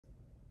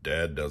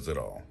Dad does it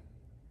all.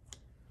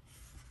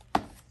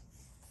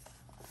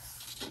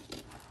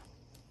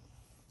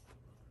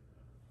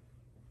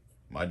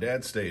 My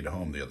dad stayed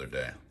home the other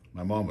day.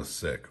 My mom was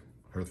sick.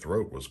 Her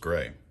throat was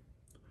gray.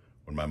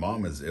 When my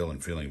mom is ill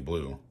and feeling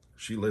blue,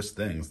 she lists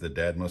things that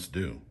Dad must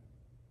do.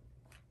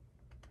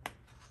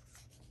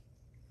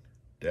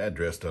 Dad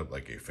dressed up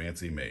like a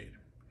fancy maid.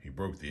 He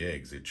broke the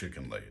eggs a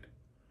chicken laid.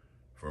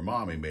 For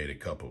Mom, he made a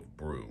cup of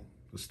brew.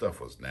 The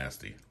stuff was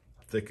nasty,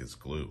 thick as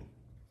glue.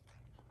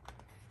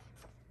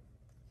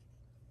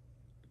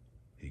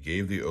 He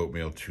gave the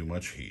oatmeal too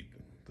much heat.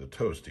 The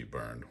toast he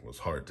burned was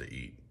hard to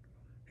eat.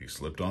 He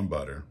slipped on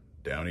butter,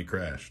 down he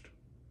crashed.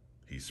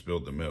 He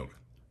spilled the milk,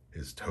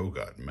 his toe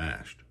got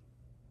mashed.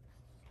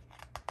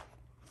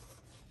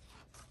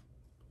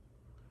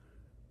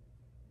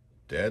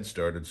 Dad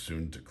started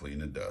soon to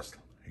clean and dust.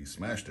 He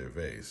smashed a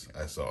vase,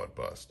 I saw it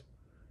bust.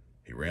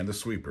 He ran the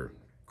sweeper,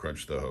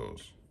 crunched the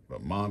hose,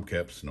 but Mom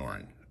kept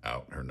snoring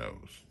out her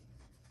nose.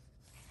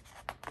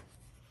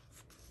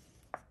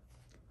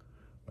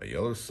 My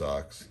yellow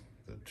socks,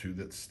 the two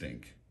that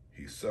stink,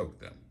 he soaked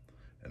them,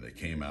 and they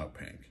came out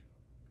pink.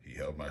 He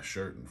held my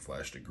shirt and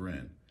flashed a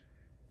grin.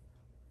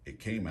 It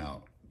came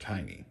out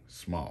tiny,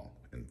 small,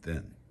 and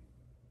thin.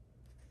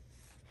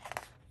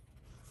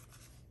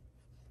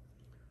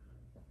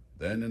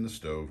 Then in the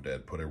stove,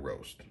 Dad put a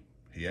roast.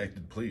 He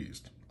acted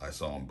pleased. I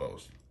saw him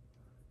boast.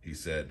 He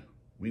said,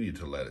 "We need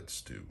to let it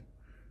stew."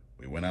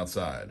 We went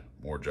outside,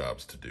 more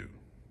jobs to do.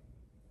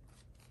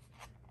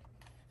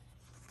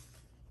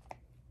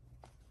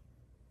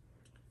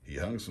 He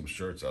hung some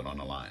shirts out on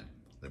the line.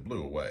 They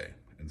blew away,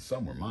 and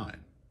some were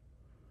mine.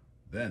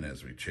 Then,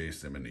 as we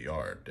chased them in the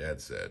yard,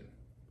 Dad said,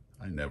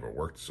 "I never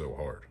worked so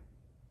hard."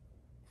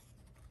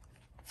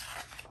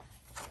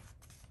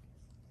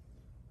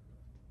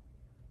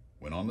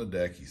 When on the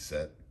deck he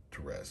sat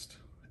to rest,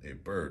 a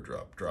bird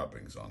dropped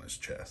droppings on his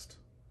chest.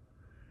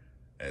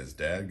 As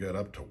Dad got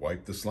up to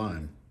wipe the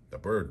slime, the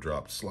bird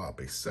dropped slop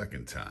a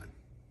second time.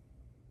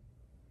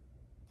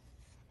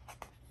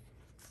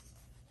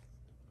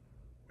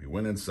 We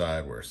went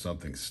inside where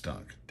something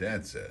stunk.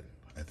 Dad said,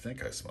 "I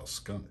think I smell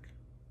skunk."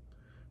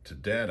 To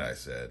Dad I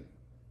said,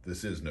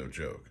 "This is no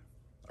joke.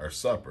 Our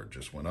supper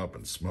just went up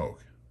in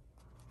smoke."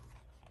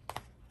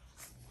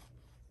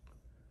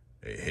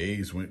 A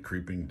haze went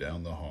creeping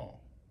down the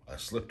hall. I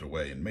slipped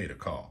away and made a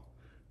call.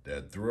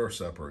 Dad threw our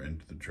supper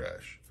into the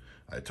trash.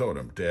 I told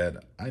him,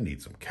 "Dad, I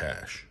need some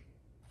cash."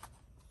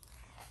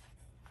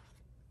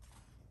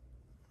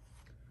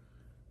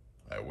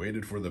 I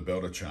waited for the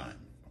bell to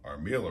chime. Our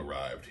meal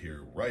arrived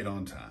here right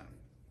on time.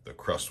 The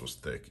crust was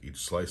thick, each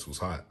slice was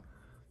hot.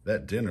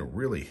 That dinner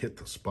really hit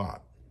the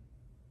spot.